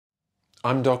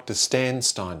I'm Dr. Stan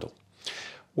Steindl.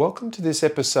 Welcome to this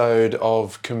episode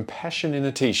of Compassion in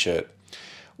a T-shirt,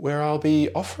 where I'll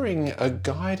be offering a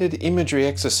guided imagery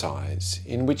exercise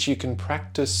in which you can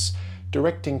practice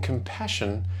directing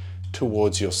compassion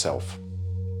towards yourself.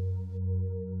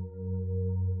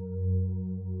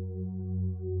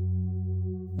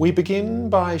 We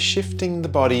begin by shifting the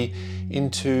body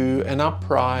into an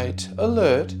upright,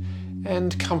 alert,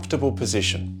 and comfortable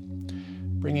position,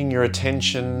 bringing your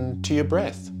attention to your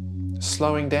breath,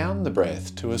 slowing down the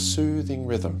breath to a soothing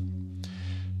rhythm,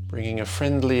 bringing a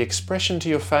friendly expression to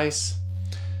your face,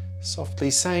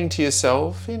 softly saying to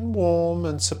yourself in warm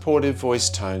and supportive voice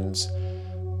tones,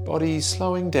 body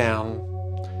slowing down,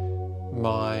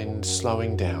 mind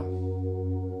slowing down.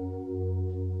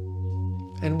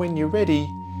 And when you're ready,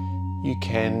 you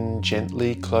can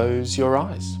gently close your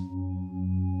eyes.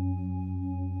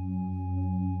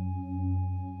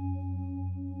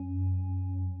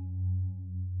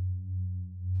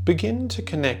 Begin to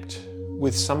connect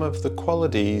with some of the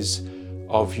qualities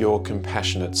of your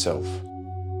compassionate self,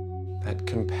 that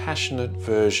compassionate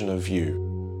version of you.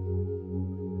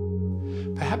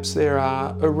 Perhaps there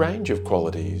are a range of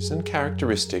qualities and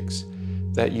characteristics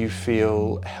that you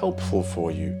feel helpful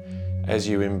for you as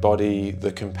you embody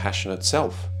the compassionate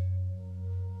self.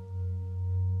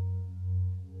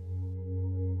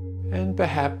 And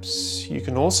perhaps you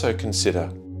can also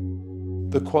consider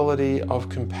the quality of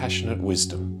compassionate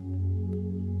wisdom,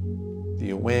 the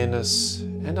awareness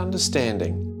and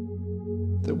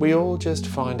understanding that we all just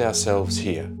find ourselves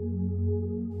here,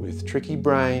 with tricky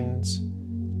brains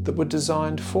that were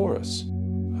designed for us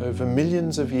over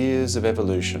millions of years of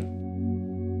evolution,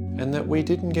 and that we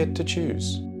didn't get to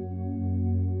choose.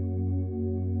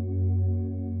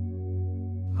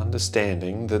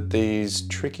 Understanding that these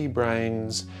tricky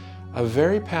brains are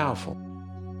very powerful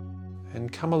and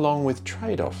come along with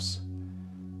trade-offs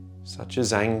such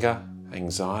as anger,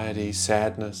 anxiety,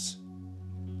 sadness,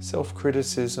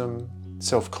 self-criticism,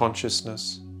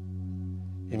 self-consciousness,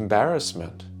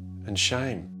 embarrassment and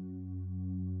shame,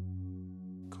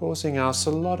 causing us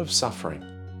a lot of suffering.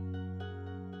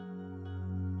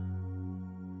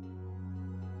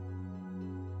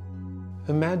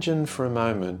 Imagine for a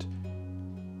moment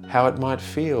how it might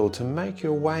feel to make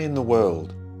your way in the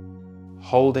world,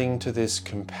 holding to this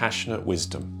compassionate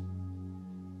wisdom.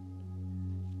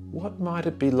 What might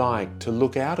it be like to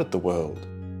look out at the world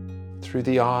through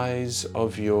the eyes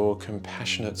of your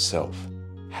compassionate self,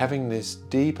 having this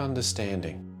deep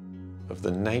understanding of the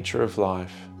nature of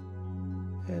life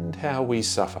and how we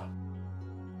suffer?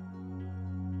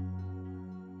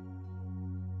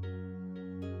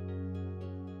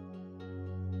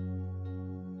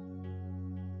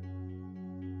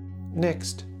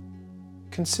 Next,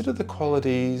 consider the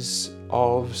qualities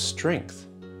of strength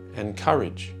and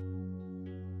courage.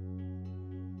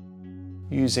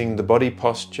 Using the body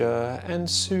posture and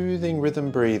soothing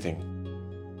rhythm breathing,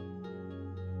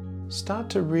 start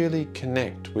to really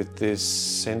connect with this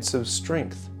sense of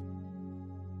strength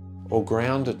or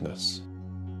groundedness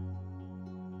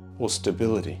or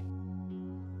stability.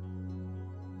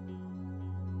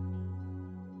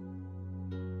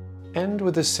 And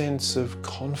with a sense of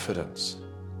confidence,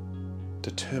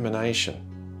 determination,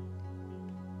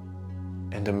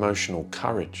 and emotional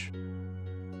courage.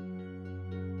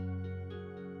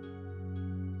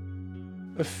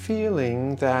 A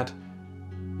feeling that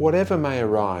whatever may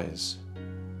arise,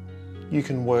 you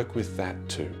can work with that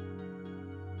too.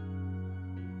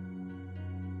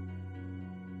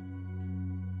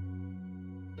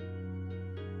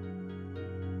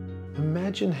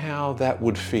 Imagine how that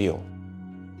would feel.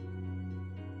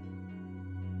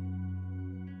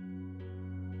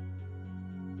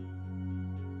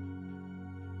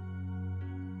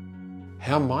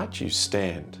 How might you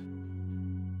stand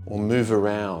or move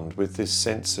around with this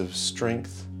sense of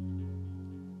strength,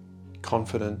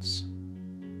 confidence,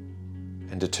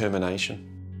 and determination?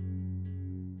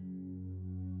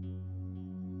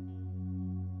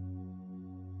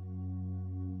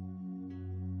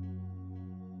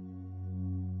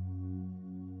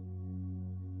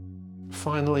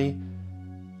 Finally,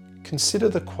 consider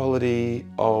the quality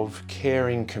of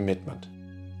caring commitment.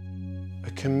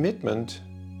 A commitment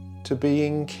to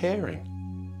being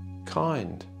caring,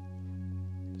 kind,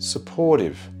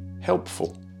 supportive,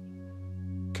 helpful,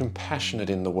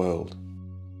 compassionate in the world.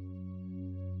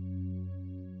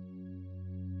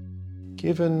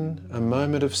 Given a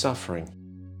moment of suffering,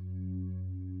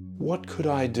 what could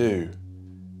I do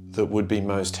that would be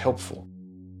most helpful?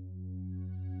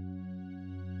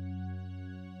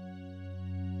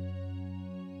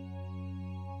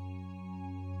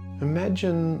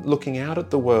 Imagine looking out at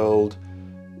the world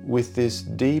with this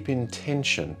deep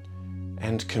intention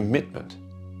and commitment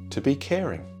to be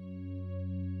caring.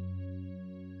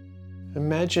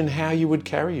 Imagine how you would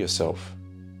carry yourself,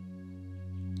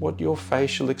 what your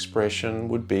facial expression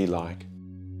would be like,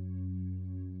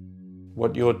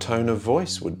 what your tone of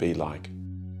voice would be like.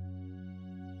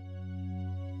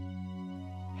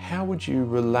 How would you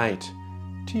relate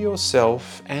to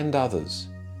yourself and others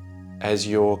as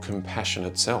your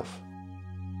compassionate self?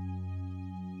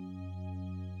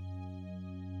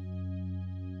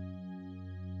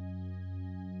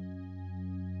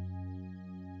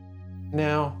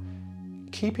 Now,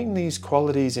 keeping these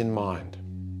qualities in mind,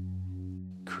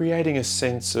 creating a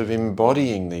sense of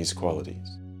embodying these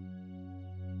qualities,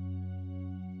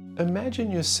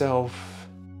 imagine yourself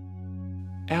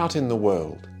out in the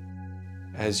world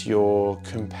as your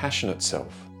compassionate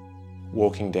self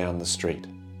walking down the street.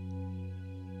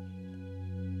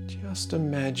 Just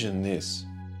imagine this.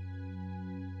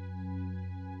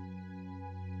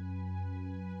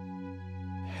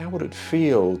 How would it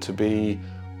feel to be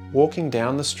walking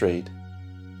down the street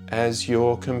as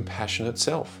your compassionate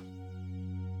self?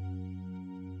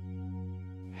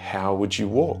 How would you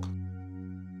walk?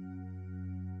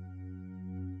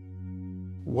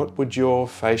 What would your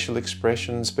facial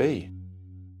expressions be?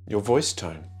 Your voice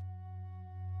tone?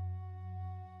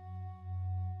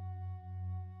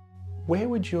 Where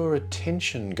would your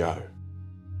attention go?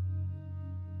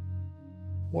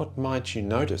 What might you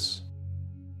notice?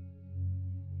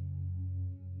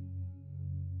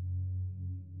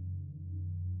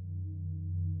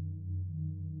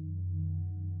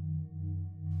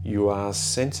 You are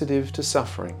sensitive to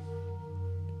suffering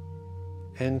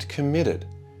and committed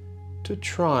to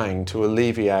trying to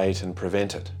alleviate and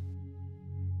prevent it.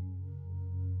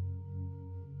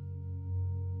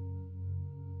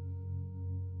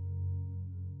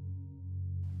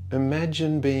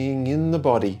 Imagine being in the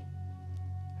body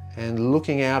and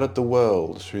looking out at the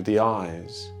world through the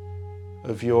eyes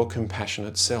of your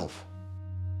compassionate self.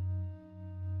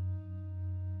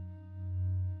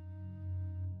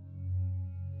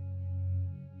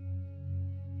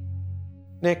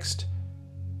 Next,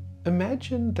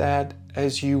 imagine that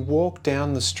as you walk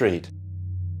down the street,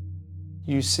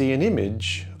 you see an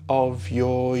image of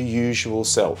your usual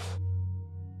self,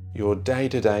 your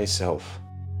day-to-day self,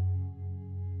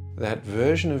 that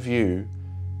version of you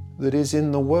that is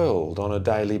in the world on a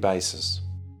daily basis.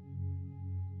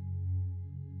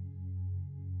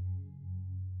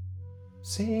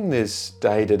 Seeing this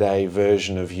day-to-day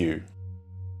version of you,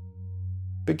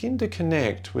 begin to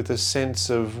connect with a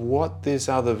sense of what this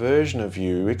other version of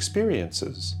you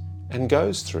experiences and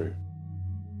goes through,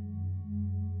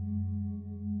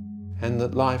 and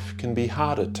that life can be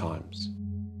hard at times.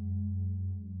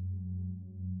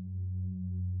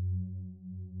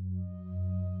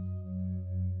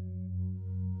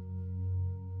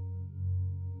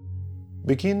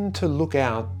 Begin to look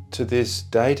out to this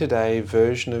day-to-day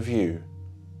version of you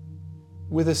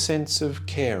with a sense of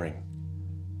caring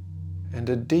and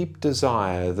a deep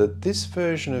desire that this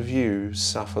version of you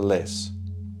suffer less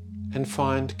and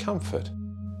find comfort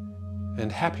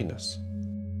and happiness.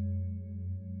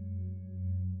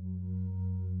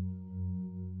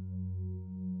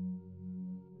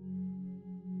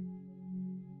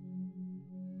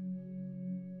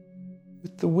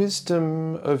 With the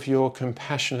wisdom of your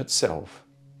compassionate self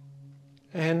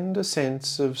and a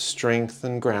sense of strength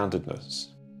and groundedness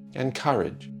and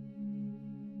courage,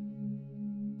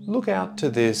 look out to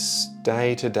this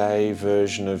day-to-day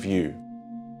version of you,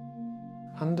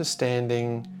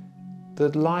 understanding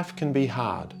that life can be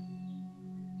hard.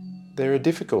 There are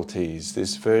difficulties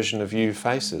this version of you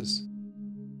faces.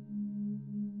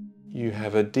 You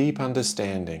have a deep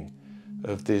understanding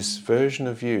of this version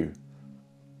of you,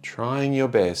 trying your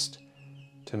best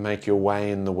to make your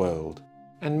way in the world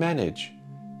and manage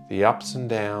the ups and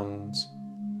downs,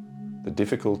 the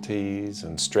difficulties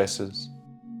and stresses.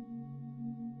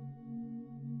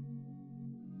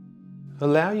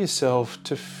 Allow yourself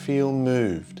to feel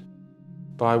moved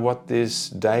by what this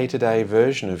day-to-day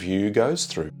version of you goes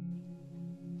through.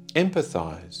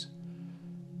 Empathize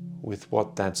with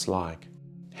what that's like,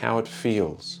 how it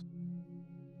feels,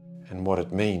 and what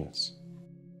it means.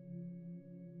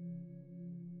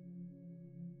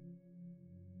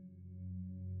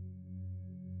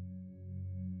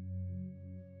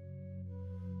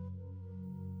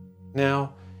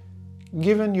 Now,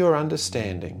 given your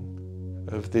understanding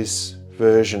of this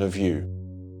version of you,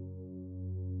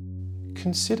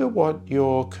 consider what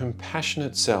your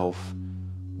compassionate self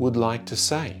would like to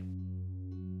say.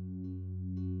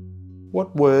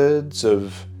 What words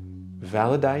of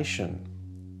validation,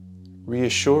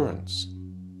 reassurance,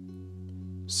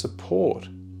 support,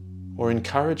 or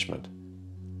encouragement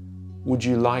would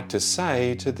you like to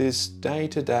say to this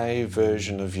day-to-day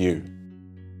version of you?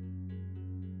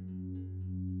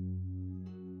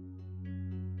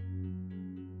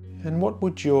 And what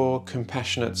would your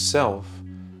compassionate self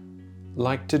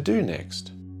like to do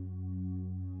next?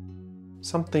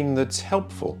 Something that's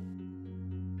helpful.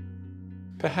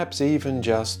 Perhaps even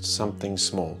just something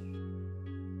small.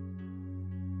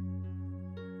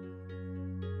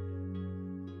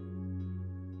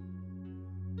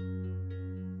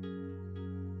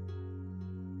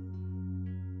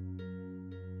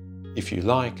 If you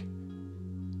like,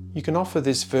 you can offer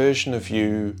this version of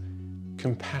you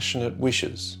compassionate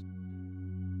wishes.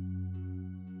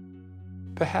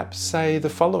 Perhaps say the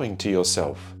following to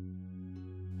yourself,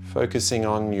 focusing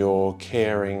on your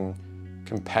caring,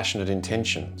 compassionate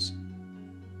intentions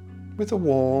with a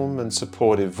warm and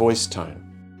supportive voice tone.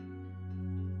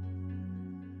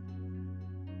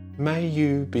 May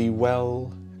you be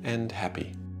well and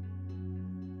happy.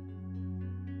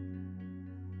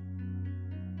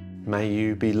 May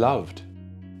you be loved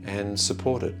and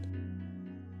supported.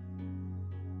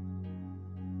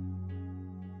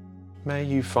 May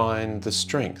you find the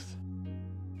strength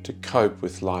to cope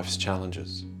with life's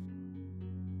challenges.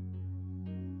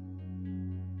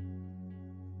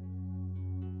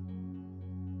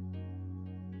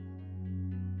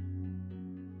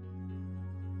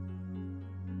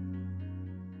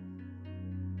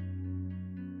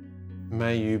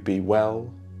 May you be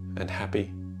well and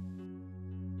happy.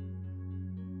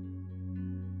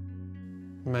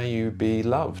 May you be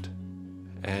loved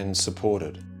and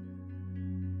supported.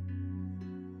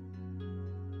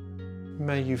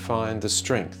 May you find the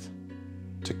strength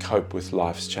to cope with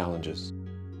life's challenges.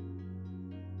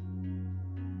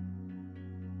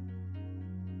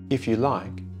 If you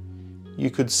like, you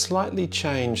could slightly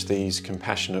change these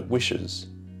compassionate wishes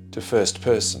to first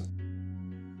person.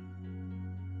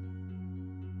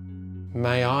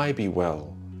 May I be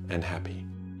well and happy.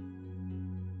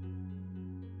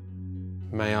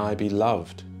 May I be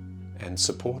loved and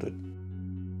supported.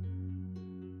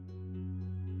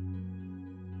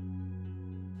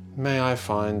 May I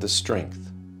find the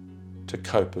strength to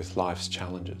cope with life's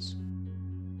challenges.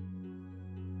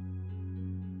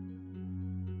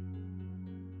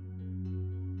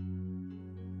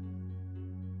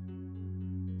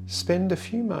 Spend a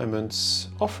few moments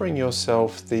offering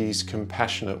yourself these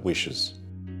compassionate wishes.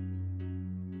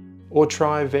 Or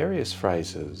try various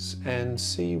phrases and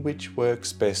see which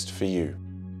works best for you.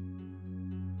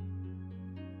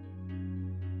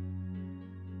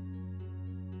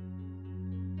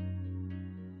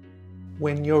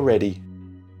 When you're ready,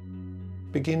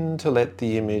 begin to let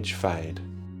the image fade.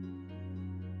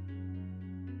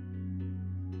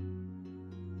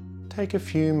 Take a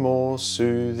few more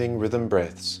soothing rhythm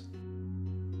breaths.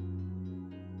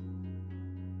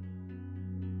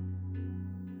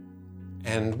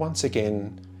 And once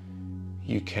again,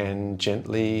 you can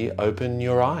gently open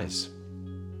your eyes.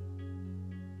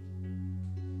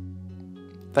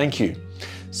 Thank you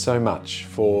so much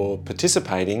for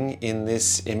participating in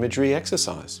this imagery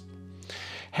exercise.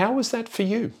 How was that for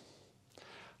you?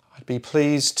 I'd be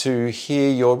pleased to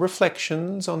hear your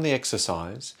reflections on the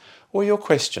exercise or your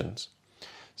questions.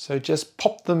 So just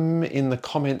pop them in the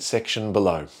comment section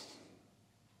below.